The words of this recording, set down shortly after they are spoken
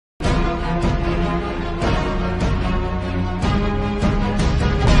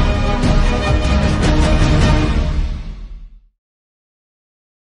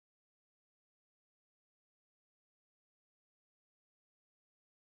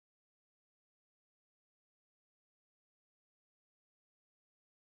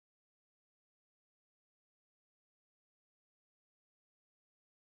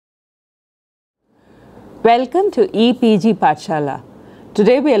Welcome to EPG Pathshala.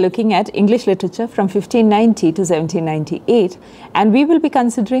 Today we are looking at English literature from 1590 to 1798, and we will be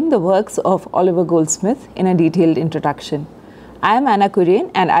considering the works of Oliver Goldsmith in a detailed introduction. I am Anna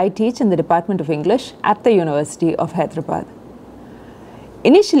Kurian and I teach in the Department of English at the University of Hyderabad.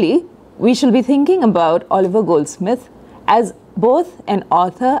 Initially, we shall be thinking about Oliver Goldsmith as both an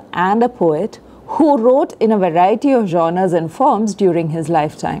author and a poet who wrote in a variety of genres and forms during his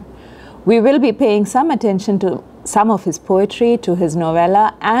lifetime. We will be paying some attention to some of his poetry, to his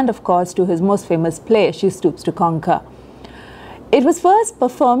novella, and of course to his most famous play, She Stoops to Conquer. It was first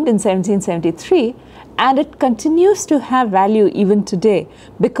performed in 1773 and it continues to have value even today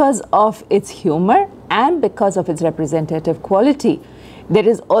because of its humor and because of its representative quality. There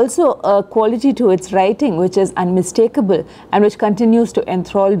is also a quality to its writing which is unmistakable and which continues to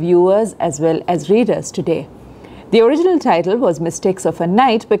enthrall viewers as well as readers today. The original title was Mistakes of a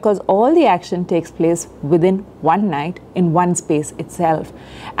Night because all the action takes place within one night in one space itself.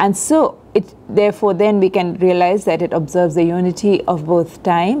 And so therefore then we can realize that it observes the unity of both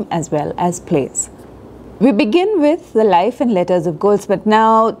time as well as place. We begin with the life and letters of Goldsmith.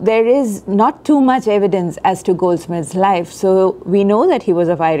 Now, there is not too much evidence as to Goldsmith's life. So we know that he was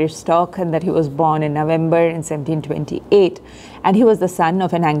of Irish stock and that he was born in November in 1728, and he was the son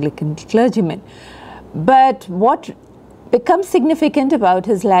of an Anglican clergyman. But what becomes significant about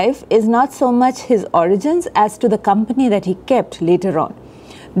his life is not so much his origins as to the company that he kept later on.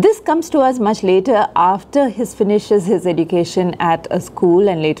 This comes to us much later after he finishes his education at a school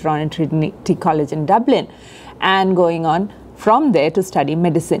and later on in Trinity College in Dublin, and going on from there to study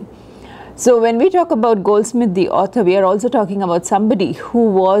medicine. So when we talk about Goldsmith the author, we are also talking about somebody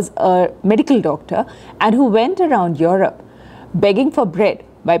who was a medical doctor and who went around Europe begging for bread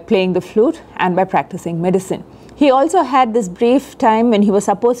by playing the flute and by practicing medicine. He also had this brief time when he was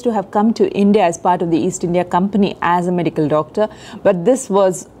supposed to have come to India as part of the East India Company as a medical doctor, but this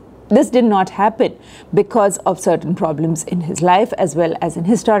did not happen because of certain problems in his life as well as in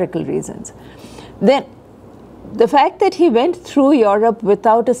historical reasons. Then the fact that he went through Europe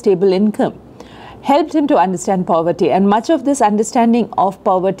without a stable income helped him to understand poverty, and much of this understanding of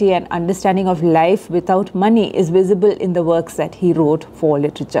poverty and understanding of life without money is visible in the works that he wrote for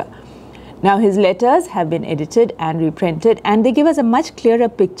literature. Now his letters have been edited and reprinted and they give us a much clearer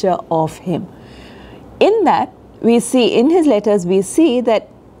picture of him. In that in his letters we see that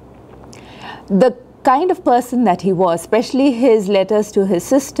the kind of person that he was, especially his letters to his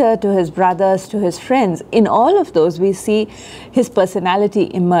sister, to his brothers, to his friends, in all of those we see his personality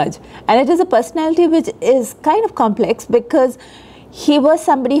emerge. And it is a personality which is kind of complex because he was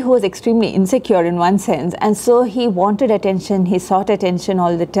somebody who was extremely insecure in one sense, and so he wanted attention, he sought attention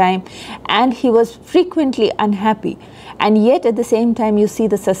all the time, and he was frequently unhappy. And yet at the same time you see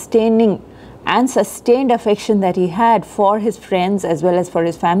the sustaining and sustained affection that he had for his friends as well as for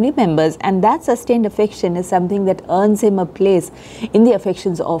his family members, and that sustained affection is something that earns him a place in the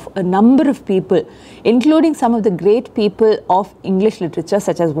affections of a number of people, including some of the great people of English literature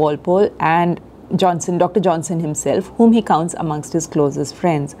such as Walpole and Johnson, Dr. Johnson himself, whom he counts amongst his closest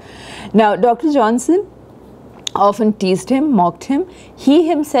friends. Now, Dr. Johnson often teased him, mocked him. He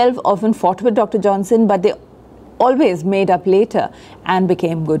himself often fought with Dr. Johnson, but they always made up later and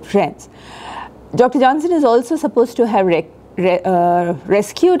became good friends. Dr. Johnson is also supposed to have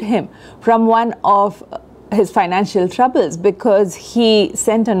rescued him from one of his financial troubles because he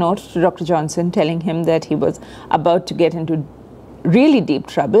sent a note to Dr. Johnson telling him that he was about to get into really deep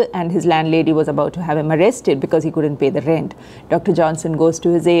trouble and his landlady was about to have him arrested because he couldn't pay the rent. Dr. Johnson goes to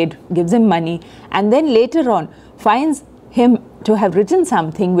his aid, gives him money, and then later on finds him to have written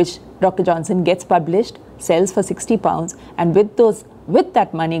something which Dr. Johnson gets published, sells for £60, and with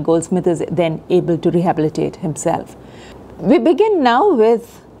that money Goldsmith is then able to rehabilitate himself. We begin now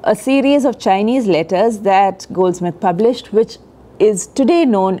with a series of Chinese letters that Goldsmith published, which is today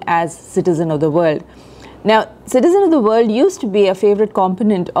known as Citizen of the World. Now, Citizen of the World used to be a favorite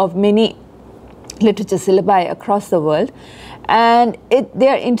component of many literature syllabi across the world, and they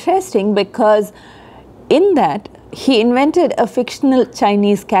are interesting because in that he invented a fictional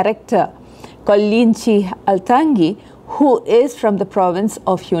Chinese character called Lin Chi Altangi, who is from the province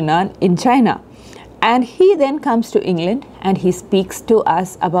of Yunnan in China. And he then comes to England and he speaks to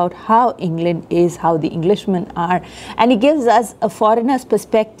us about how England is, how the Englishmen are, and he gives us a foreigner's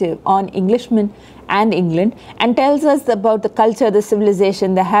perspective on Englishmen and England and tells us about the culture, the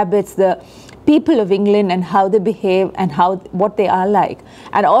civilization, the habits, the people of England and how they behave and what they are like.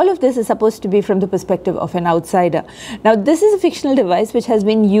 And all of this is supposed to be from the perspective of an outsider. Now, this is a fictional device which has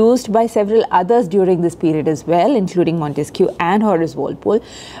been used by several others during this period as well, including Montesquieu and Horace Walpole,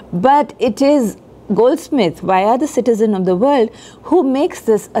 but it is Goldsmith, via the citizen of the world, who makes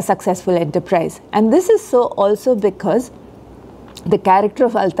this a successful enterprise. And this is so also because the character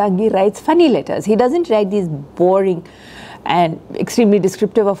of Altangi writes funny letters. He doesn't write these boring and extremely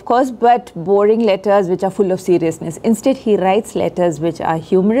descriptive, of course, but boring letters which are full of seriousness. Instead, he writes letters which are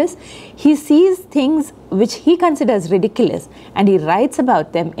humorous. He sees things which he considers ridiculous, and he writes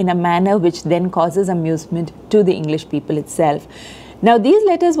about them in a manner which then causes amusement to the English people itself. Now, these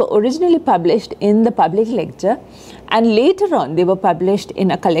letters were originally published in the public lecture, and later on they were published in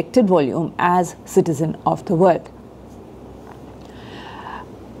a collected volume as Citizen of the World.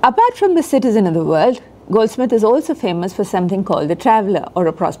 Apart from the Citizen of the World, Goldsmith is also famous for something called The Traveller, or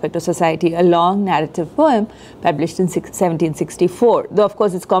A Prospect of Society, a long narrative poem published in 1764. Though, of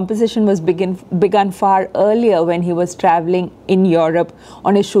course, its composition was begun far earlier when he was travelling in Europe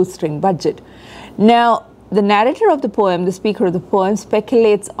on a shoestring budget. Now, the narrator of the poem, the speaker of the poem,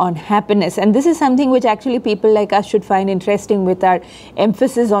 speculates on happiness. And this is something which actually people like us should find interesting, with our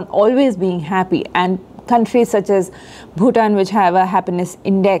emphasis on always being happy. And countries such as Bhutan, which have a happiness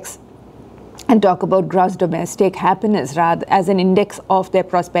index and talk about gross domestic happiness rather as an index of their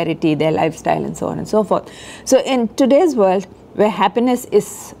prosperity, their lifestyle, and so on and so forth. So in today's world, where happiness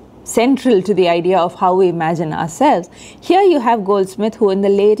is central to the idea of how we imagine ourselves, here you have Goldsmith, who in the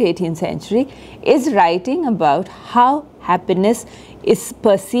late 18th century is writing about how happiness is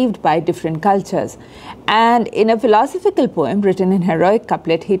perceived by different cultures. And in a philosophical poem written in heroic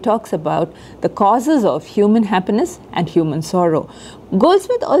couplet, he talks about the causes of human happiness and human sorrow.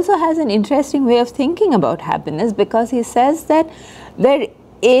 Goldsmith also has an interesting way of thinking about happiness, because he says that there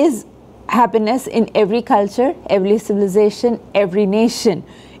is happiness in every culture, every civilization, every nation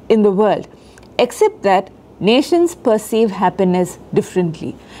in the world, except that nations perceive happiness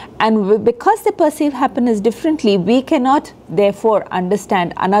differently. And because they perceive happiness differently, we cannot therefore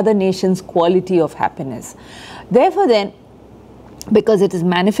understand another nation's quality of happiness. Therefore then, because it is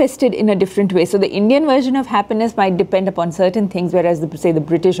manifested in a different way, so the Indian version of happiness might depend upon certain things, whereas say the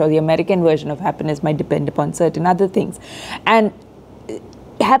British or the American version of happiness might depend upon certain other things. And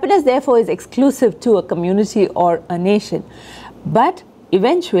happiness therefore is exclusive to a community or a nation. But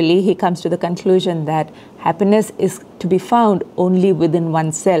eventually, he comes to the conclusion that happiness is to be found only within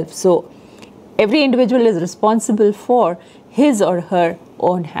oneself. So, every individual is responsible for his or her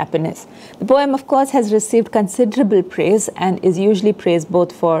own happiness. The poem, of course, has received considerable praise and is usually praised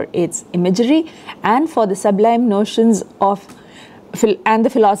both for its imagery and for the sublime notions of and the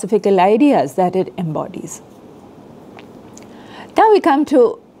philosophical ideas that it embodies. Now we come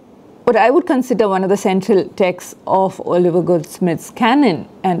to what I would consider one of the central texts of Oliver Goldsmith's canon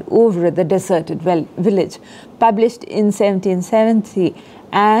and oeuvre, The Deserted Village, published in 1770,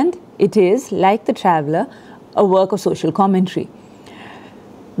 and it is, like The Traveller, a work of social commentary.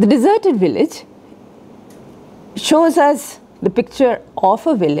 The Deserted Village shows us the picture of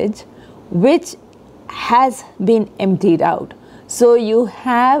a village which has been emptied out. So you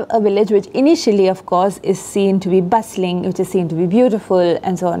have a village which initially, of course, is seen to be bustling, which is seen to be beautiful,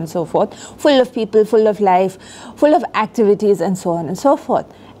 and so on and so forth, full of people, full of life, full of activities, and so on and so forth.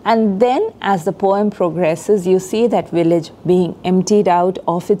 And then as the poem progresses, you see that village being emptied out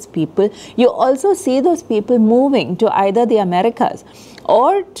of its people. You also see those people moving to either the Americas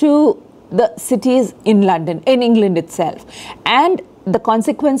or to the cities in London, in England itself, and the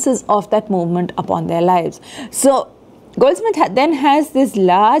consequences of that movement upon their lives. So Goldsmith then has this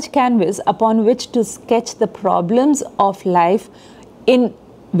large canvas upon which to sketch the problems of life in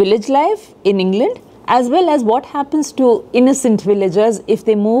village life in England, as well as what happens to innocent villagers if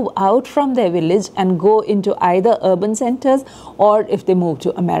they move out from their village and go into either urban centers or if they move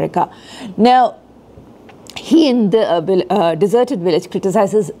to America. Now, he in the Deserted Village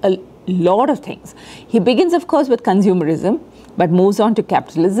criticizes a lot of things. He begins, of course, with consumerism, but moves on to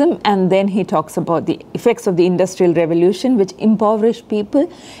capitalism, and then he talks about the effects of the Industrial Revolution, which impoverish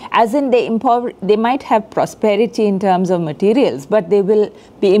people, as in they might have prosperity in terms of materials, but they will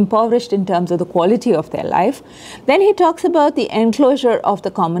be impoverished in terms of the quality of their life. Then he talks about the enclosure of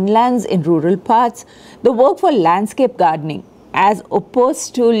the common lands in rural parts, the work for landscape gardening, as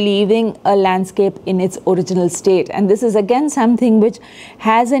opposed to leaving a landscape in its original state. And this is again something which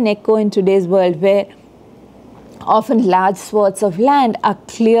has an echo in today's world, where often large swaths of land are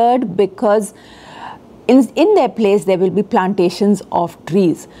cleared because in their place there will be plantations of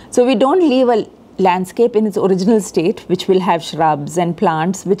trees. So we don't leave a landscape in its original state, which will have shrubs and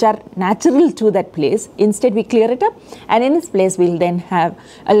plants which are natural to that place. Instead, we clear it up, and in its place we'll then have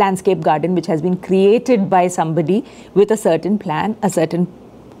a landscape garden which has been created by somebody with a certain plan, a certain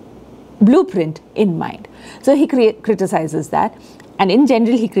blueprint in mind. So he criticizes that. And in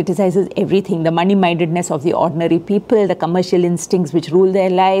general, he criticizes everything: the money-mindedness of the ordinary people, the commercial instincts which rule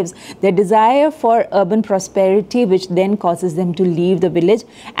their lives, their desire for urban prosperity, which then causes them to leave the village.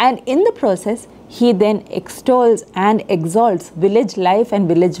 And in the process, he then extols and exalts village life and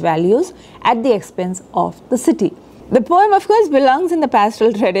village values at the expense of the city. The poem, of course, belongs in the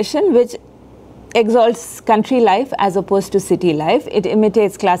pastoral tradition, which exalts country life as opposed to city life. It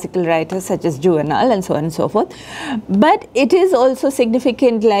imitates classical writers such as Juvenal and so on and so forth. But it is also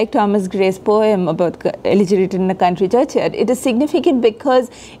significant, like Thomas Gray's poem about elegy written in a country churchyard. It is significant because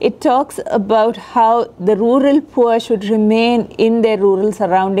it talks about how the rural poor should remain in their rural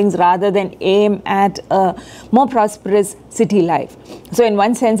surroundings rather than aim at a more prosperous city life. So in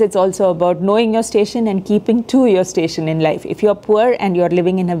one sense, it's also about knowing your station and keeping to your station in life. If you're poor and you're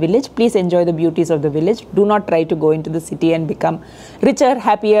living in a village, please enjoy the beauties of the village. Do not try to go into the city and become richer,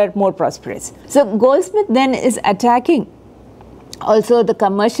 happier, more prosperous. So Goldsmith then is attacking also the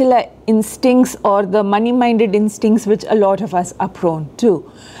commercial instincts or the money-minded instincts which a lot of us are prone to.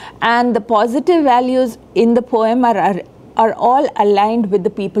 And the positive values in the poem are all aligned with the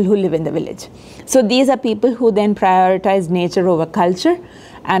people who live in the village. So these are people who then prioritize nature over culture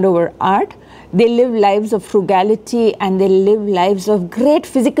and over art. They live lives of frugality and they live lives of great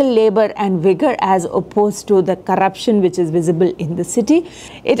physical labor and vigor as opposed to the corruption which is visible in the city.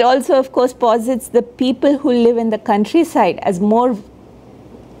 It also, of course, posits the people who live in the countryside as more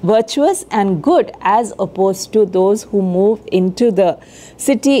virtuous and good as opposed to those who move into the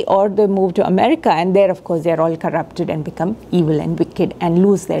city or they move to America, and there, of course, they are all corrupted and become evil and wicked and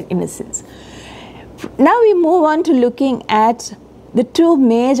lose their innocence. Now we move on to looking at the two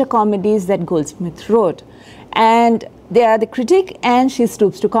major comedies that Goldsmith wrote, and they are The Critic and She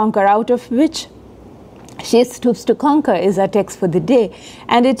Stoops to Conquer, out of which She Stoops to Conquer is our text for the day,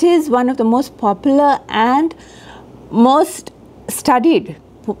 and it is one of the most popular and most studied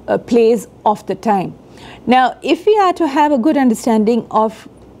plays of the time. Now, if we are to have a good understanding of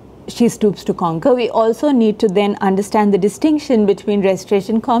She Stoops to Conquer, we also need to then understand the distinction between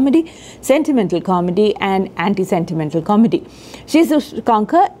restoration comedy, sentimental comedy, and anti-sentimental comedy. She Stoops to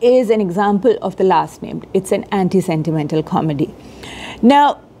Conquer is an example of the last named. It's an anti-sentimental comedy.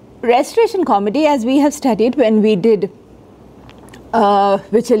 Now, restoration comedy, as we have studied when we did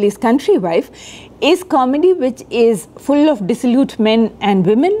Wycherley's Country Wife, is comedy which is full of dissolute men and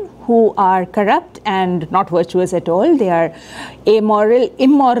women who are corrupt and not virtuous at all. They are amoral,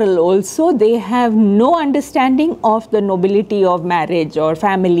 immoral also. They have no understanding of the nobility of marriage or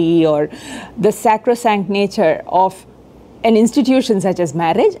family or the sacrosanct nature of an institution such as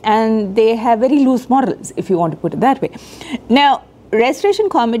marriage, and they have very loose morals, if you want to put it that way. Now, restoration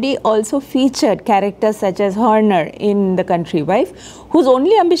comedy also featured characters such as Horner in The Country Wife, whose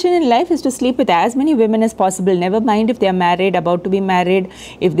only ambition in life is to sleep with as many women as possible. Never mind if they are married, about to be married,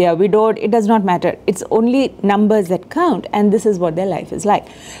 if they are widowed, it does not matter. It's only numbers that count, and this is what their life is like.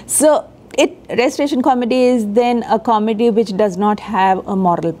 So restoration comedy is then a comedy which does not have a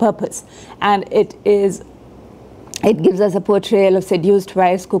moral purpose, and it gives us a portrayal of seduced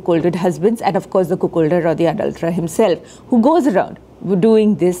wives, cuckolded husbands, and of course the cuckolder or the adulterer himself, who goes around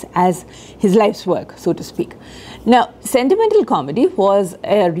doing this as his life's work, so to speak. Now, sentimental comedy was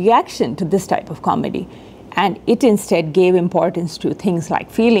a reaction to this type of comedy, and it instead gave importance to things like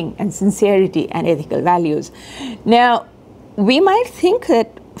feeling and sincerity and ethical values. Now, we might think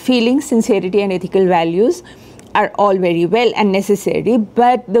that feeling, sincerity, and ethical values are all very well and necessary,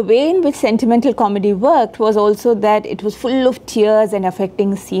 but the way in which sentimental comedy worked was also that it was full of tears and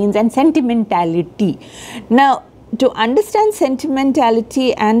affecting scenes and sentimentality. Now, to understand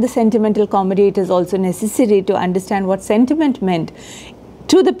sentimentality and the sentimental comedy, it is also necessary to understand what sentiment meant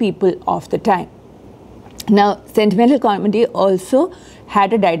to the people of the time. Now, sentimental comedy also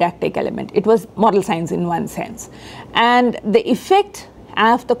had a didactic element. It was moral science in one sense, and the effect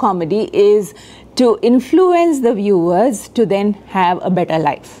of the comedy is to influence the viewers to then have a better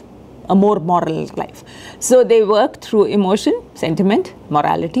life, a more moral life. So they worked through emotion, sentiment,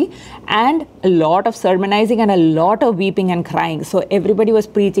 morality, and a lot of sermonizing and a lot of weeping and crying. So everybody was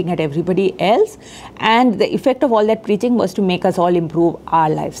preaching at everybody else, and the effect of all that preaching was to make us all improve our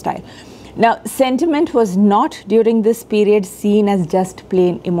lifestyle. Now, sentiment was not during this period seen as just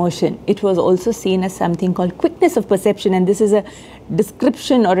plain emotion. It was also seen as something called quickness of perception, and this is a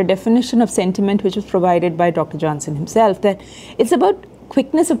description or a definition of sentiment which was provided by Dr. Johnson himself, that it's about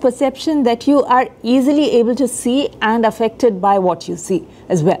quickness of perception, that you are easily able to see and affected by what you see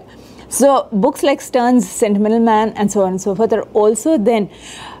as well. So books like Sterne's Sentimental Man and so on and so forth are also then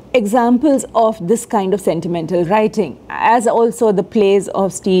examples of this kind of sentimental writing, as also the plays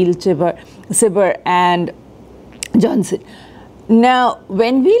of Steele, Cibber and Johnson. Now,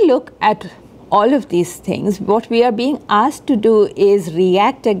 when we look at all of these things, what we are being asked to do is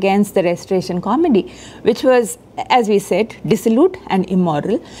react against the Restoration comedy, which was, as we said, dissolute and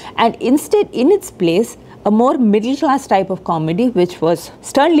immoral, and instead in its place a more middle class type of comedy which was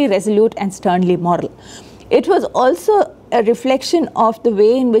sternly resolute and sternly moral. It was also a reflection of the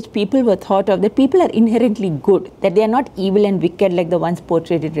way in which people were thought of, that people are inherently good, that they are not evil and wicked like the ones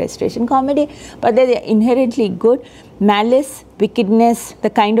portrayed in Restoration comedy, but that they are inherently good. Malice, wickedness, the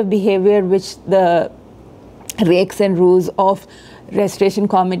kind of behavior which the rakes and roos of Restoration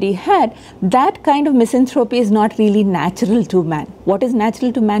comedy had, that kind of misanthropy is not really natural to man. What is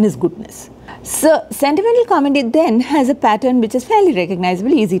natural to man is goodness. So sentimental comedy then has a pattern which is fairly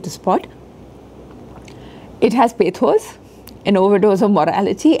recognizable, easy to spot. It has pathos, an overdose of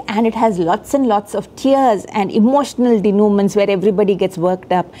morality, and it has lots and lots of tears and emotional denouements where everybody gets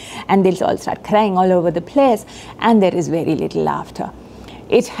worked up and they'll all start crying all over the place, and there is very little laughter.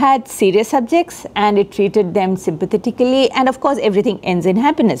 It had serious subjects and it treated them sympathetically, and of course everything ends in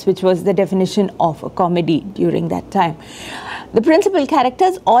happiness, which was the definition of a comedy during that time. The principal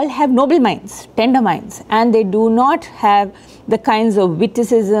characters all have noble minds, tender minds, and they do not have the kinds of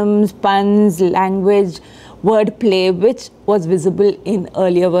witticisms, puns, language, wordplay which was visible in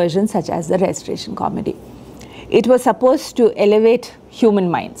earlier versions such as the Restoration comedy. It was supposed to elevate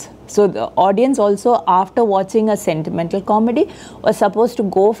human minds. So the audience also, after watching a sentimental comedy, was supposed to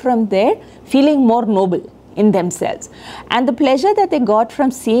go from there feeling more noble in themselves. And the pleasure that they got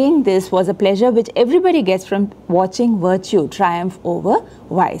from seeing this was a pleasure which everybody gets from watching virtue triumph over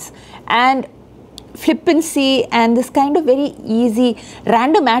vice. And flippancy and this kind of very easy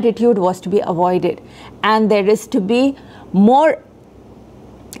random attitude was to be avoided, and there is to be more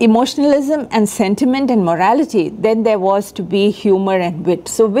emotionalism and sentiment and morality than there was to be humor and wit.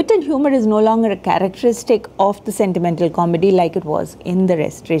 So wit and humor is no longer a characteristic of the sentimental comedy like it was in the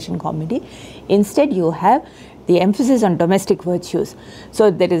Restoration comedy. Instead, you have the emphasis on domestic virtues.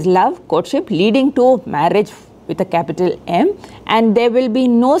 So there is love, courtship leading to marriage with a capital M, and there will be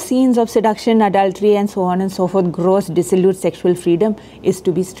no scenes of seduction, adultery and so on and so forth. Gross, dissolute sexual freedom is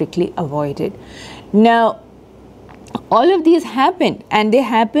to be strictly avoided. Now, all of these happened, and they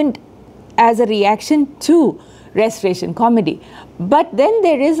happened as a reaction to Restoration comedy. But then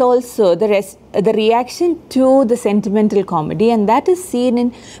there is also the reaction to the sentimental comedy, and that is seen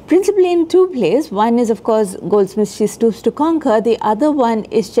in principally in two plays. One is, of course, Goldsmith's She Stoops to Conquer. The other one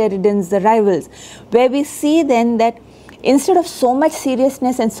is Sheridan's The Rivals, where we see then that instead of so much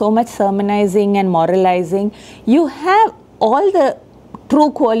seriousness and so much sermonizing and moralizing, you have all the true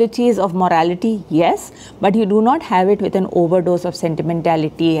qualities of morality, yes, but you do not have it with an overdose of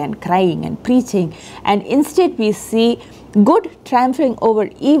sentimentality and crying and preaching, and instead we see good triumphing over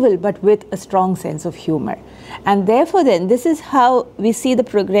evil but with a strong sense of humor. And therefore then this is how we see the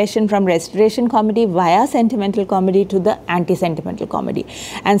progression from Restoration comedy via sentimental comedy to the anti-sentimental comedy.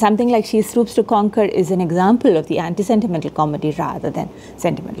 And something like She Stoops to Conquer is an example of the anti-sentimental comedy rather than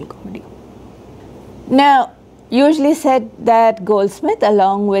sentimental comedy. Now, usually said that Goldsmith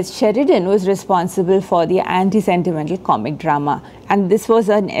along with Sheridan was responsible for the anti-sentimental comic drama, and this was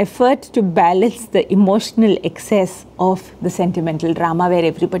an effort to balance the emotional excess of the sentimental drama where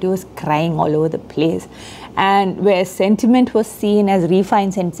everybody was crying all over the place, and where sentiment was seen as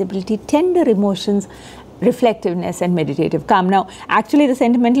refined sensibility, tender emotions, reflectiveness and meditative calm. Now actually the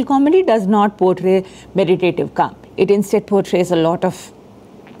sentimental comedy does not portray meditative calm. It instead portrays a lot of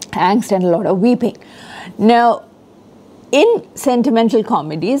angst and a lot of weeping. Now, in sentimental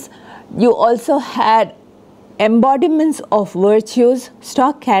comedies, you also had embodiments of virtues,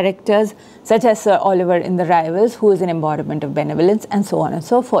 stock characters such as Sir Oliver in The Rivals, who is an embodiment of benevolence, and so on and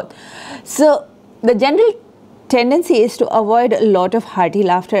so forth. So the general tendency is to avoid a lot of hearty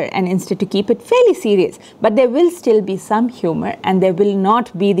laughter and instead to keep it fairly serious, but there will still be some humor and there will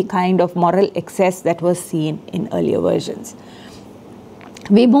not be the kind of moral excess that was seen in earlier versions.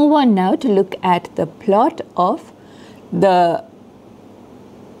 We move on now to look at the plot of the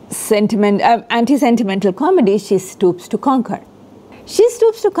anti-sentimental comedy She Stoops to Conquer. She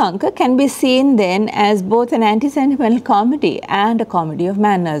Stoops to Conquer can be seen then as both an anti-sentimental comedy and a comedy of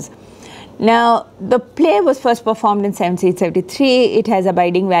manners. Now, the play was first performed in 1773. It has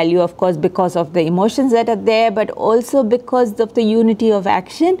abiding value, of course, because of the emotions that are there, but also because of the unity of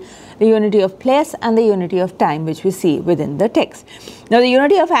action, the unity of place, and the unity of time, which we see within the text. Now, the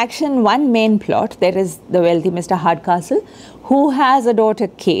unity of action, one main plot, there is the wealthy Mr. Hardcastle, who has a daughter,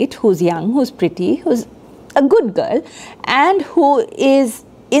 Kate, who's young, who's pretty, who's a good girl, and who is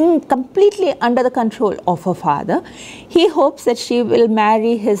completely under the control of her father. He hopes that she will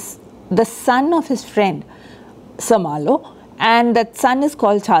marry the son of his friend, Sir Marlowe, and that son is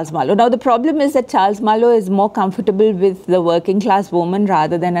called Charles Marlowe. Now the problem is that Charles Marlowe is more comfortable with the working class woman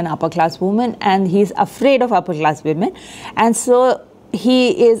rather than an upper class woman, and he's afraid of upper class women, and so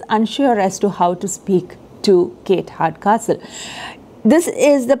he is unsure as to how to speak to Kate Hardcastle. This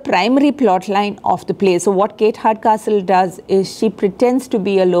is the primary plot line of the play. So what Kate Hardcastle does is she pretends to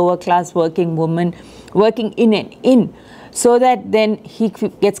be a lower class working woman working in an inn, so that then he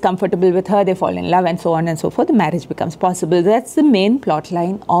gets comfortable with her, they fall in love, and so on and so forth. The marriage becomes possible. That's the main plot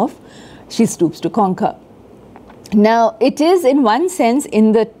line of She Stoops to Conquer. Now, it is in one sense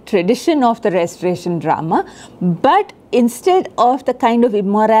in the tradition of the Restoration drama, but instead of the kind of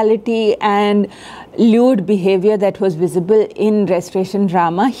immorality and lewd behavior that was visible in Restoration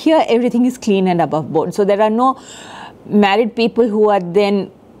drama, here everything is clean and above board. So there are no married people who are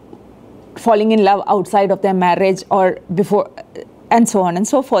then falling in love outside of their marriage or before, and so on and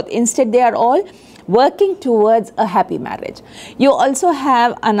so forth. Instead, they are all working towards a happy marriage. You also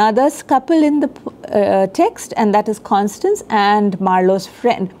have another couple in the text, and that is Constance and Marlowe's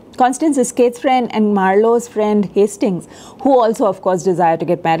friend. Constance is Kate's friend, and Marlowe's friend Hastings, who also of course desire to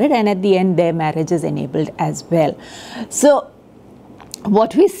get married, and at the end their marriage is enabled as well. So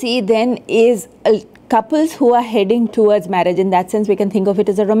what we see then is couples who are heading towards marriage. In that sense, we can think of it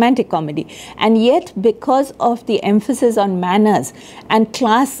as a romantic comedy. And yet, because of the emphasis on manners and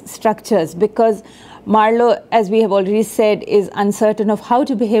class structures, because Marlowe, as we have already said, is uncertain of how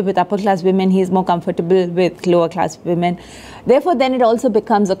to behave with upper class women, he is more comfortable with lower class women. Therefore, then it also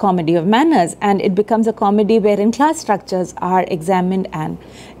becomes a comedy of manners, and it becomes a comedy wherein class structures are examined and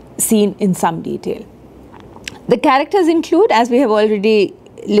seen in some detail. The characters include, as we have already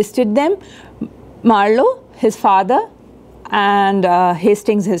listed them, Marlowe, his father, and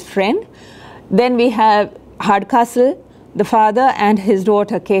Hastings, his friend. Then we have Hardcastle, the father, and his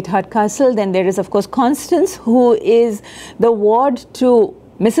daughter, Kate Hardcastle. Then there is, of course, Constance, who is the ward to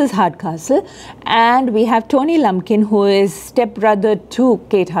Mrs. Hardcastle. And we have Tony Lumpkin, who is stepbrother to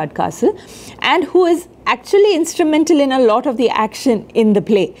Kate Hardcastle, and who is actually instrumental in a lot of the action in the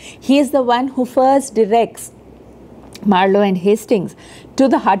play. He is the one who first directs Marlowe and Hastings to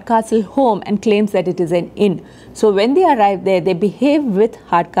the Hardcastle home and claims that it is an inn. So when they arrive there, they behave with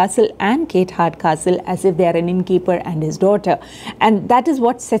Hardcastle and Kate Hardcastle as if they are an innkeeper and his daughter. And that is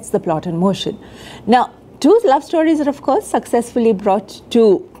what sets the plot in motion. Now, two love stories are of course successfully brought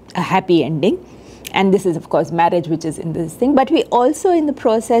to a happy ending. And this is of course marriage, which is in this thing. But we also in the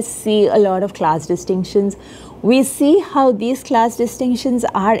process see a lot of class distinctions. We see how these class distinctions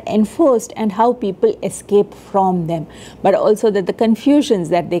are enforced and how people escape from them, but also that the confusions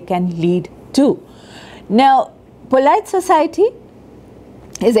that they can lead to. Now, polite society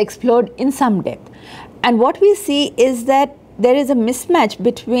is explored in some depth, and what we see is that there is a mismatch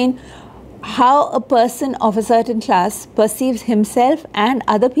between how a person of a certain class perceives himself and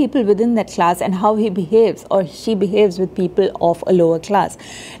other people within that class, and how he behaves or she behaves with people of a lower class.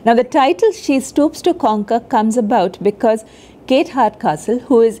 Now, the title She Stoops to Conquer comes about because Kate Hardcastle,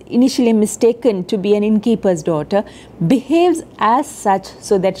 who is initially mistaken to be an innkeeper's daughter, behaves as such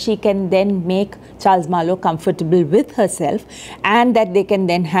so that she can then make Charles Marlowe comfortable with herself, and that they can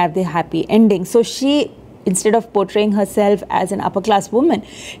then have the happy ending. So she, instead of portraying herself as an upper class woman,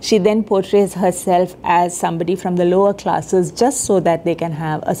 she then portrays herself as somebody from the lower classes, just so that they can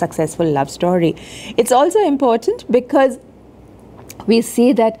have a successful love story. It's also important because we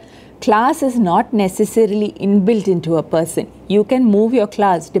see that class is not necessarily inbuilt into a person. You can move your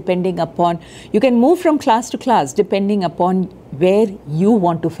class depending upon, you can move from class to class depending upon where you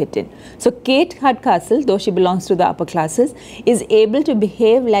want to fit in. So Kate Hardcastle, though she belongs to the upper classes, is able to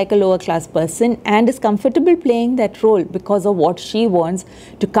behave like a lower class person and is comfortable playing that role because of what she wants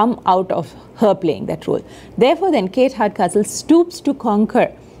to come out of her playing that role. Therefore then Kate Hardcastle stoops to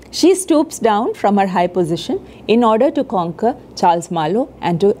conquer. She stoops down from her high position in order to conquer Charles Marlowe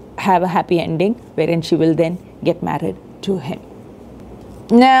and to have a happy ending wherein she will then get married to him.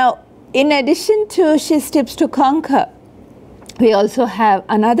 Now, in addition to She Stoops to Conquer, we also have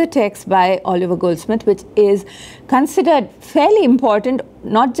another text by Oliver Goldsmith, which is considered fairly important,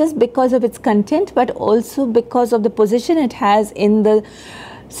 not just because of its content, but also because of the position it has in the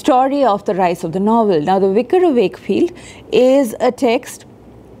story of the rise of the novel. Now, The Vicar of Wakefield is a text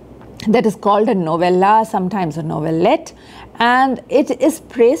that is called a novella, sometimes a novelette, and it is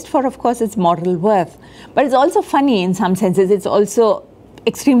praised for, of course, its moral worth. But it's also funny in some senses. It's also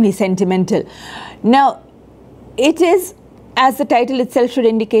extremely sentimental. Now, it is as the title itself should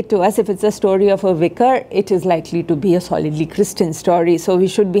indicate to us, if it's a story of a vicar, it is likely to be a solidly Christian story. So we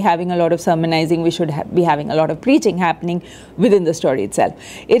should be having a lot of sermonizing, we should be having a lot of preaching happening within the story itself.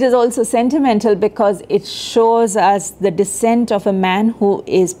 It is also sentimental because it shows us the descent of a man who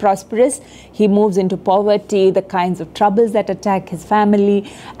is prosperous. He moves into poverty, the kinds of troubles that attack his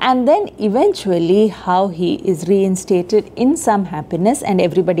family, and then eventually how he is reinstated in some happiness, and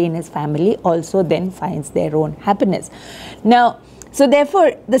everybody in his family also then finds their own happiness. Now, so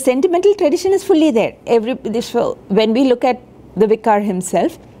therefore, the sentimental tradition is fully there. When we look at the vicar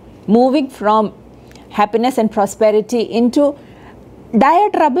himself, moving from happiness and prosperity into dire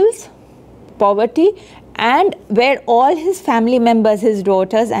troubles, poverty, and where all his family members, his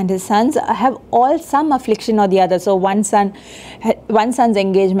daughters and his sons, have all some affliction or the other. So one son's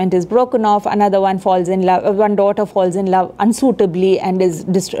engagement is broken off, another one falls in love, one daughter falls in love unsuitably and is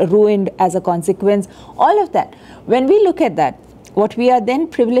ruined as a consequence. All of that. When we look at that, what we are then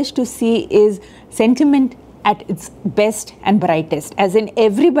privileged to see is sentiment at its best and brightest, as in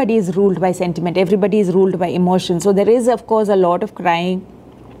everybody is ruled by sentiment, everybody is ruled by emotion. So there is, of course, a lot of crying,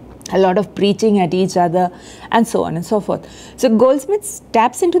 a lot of preaching at each other, and so on and so forth. So Goldsmith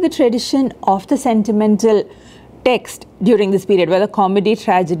taps into the tradition of the sentimental text during this period, whether comedy,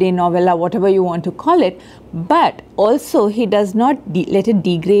 tragedy, novella, whatever you want to call it, but also he does not let it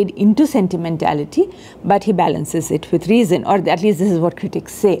degrade into sentimentality, but he balances it with reason, or at least this is what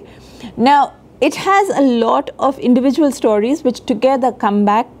critics say. Now, it has a lot of individual stories which together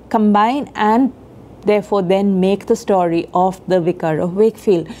combine and therefore then make the story of the Vicar of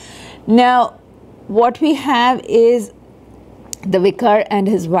Wakefield. Now, what we have is the vicar and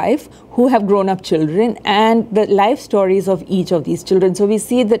his wife who have grown up children and the life stories of each of these children. So we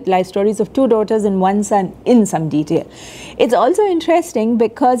see the life stories of two daughters and one son in some detail. It's also interesting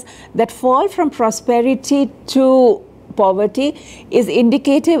because that fall from prosperity to poverty is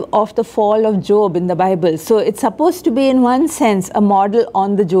indicative of the fall of Job in the Bible. So it's supposed to be, in one sense, a model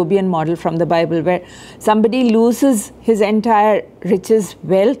on the Jobian model from the Bible, where somebody loses his entire riches,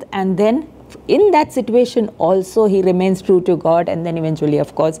 wealth, and then in that situation also he remains true to God, and then eventually,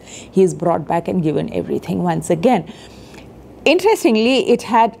 of course, he is brought back and given everything once again. Interestingly, it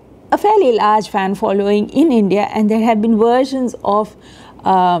had a fairly large fan following in India, and there have been versions of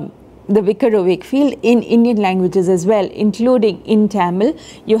the Vicar of Wakefield in Indian languages as well, including in Tamil.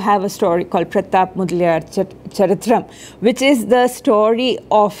 You have a story called Pratap Mudaliyar Charitram, which is the story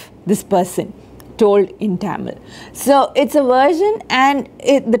of this person told in Tamil. So it's a version, and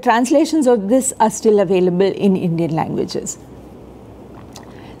the translations of this are still available in Indian languages.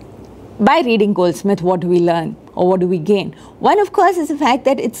 By reading Goldsmith, what do we learn or what do we gain? One, of course, is the fact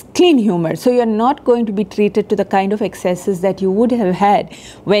that it's clean humor. So you're not going to be treated to the kind of excesses that you would have had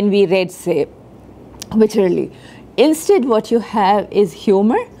when we read, say, Wycherley. Instead, what you have is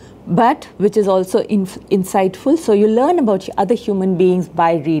humor, but which is also insightful. So you learn about other human beings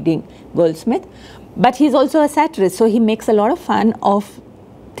by reading Goldsmith. But he's also a satirist, so he makes a lot of fun of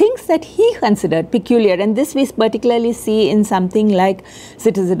things that he considered peculiar, and this we particularly see in something like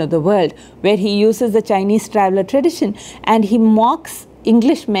Citizen of the World, where he uses the Chinese traveler tradition and he mocks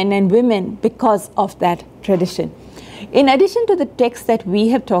English men and women because of that tradition. In addition to the text that we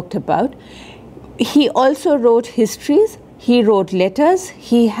have talked about, he also wrote histories, he wrote letters,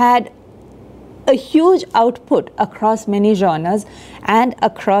 he had a huge output across many genres and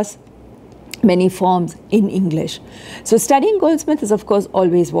across many forms in English. So studying Goldsmith is, of course,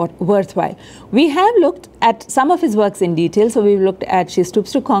 always worthwhile. We have looked at some of his works in detail. So we've looked at She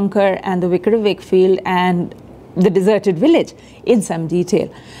Stoops to Conquer and The Vicar of Wakefield and The Deserted Village in some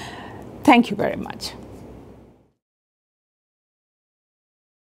detail. Thank you very much.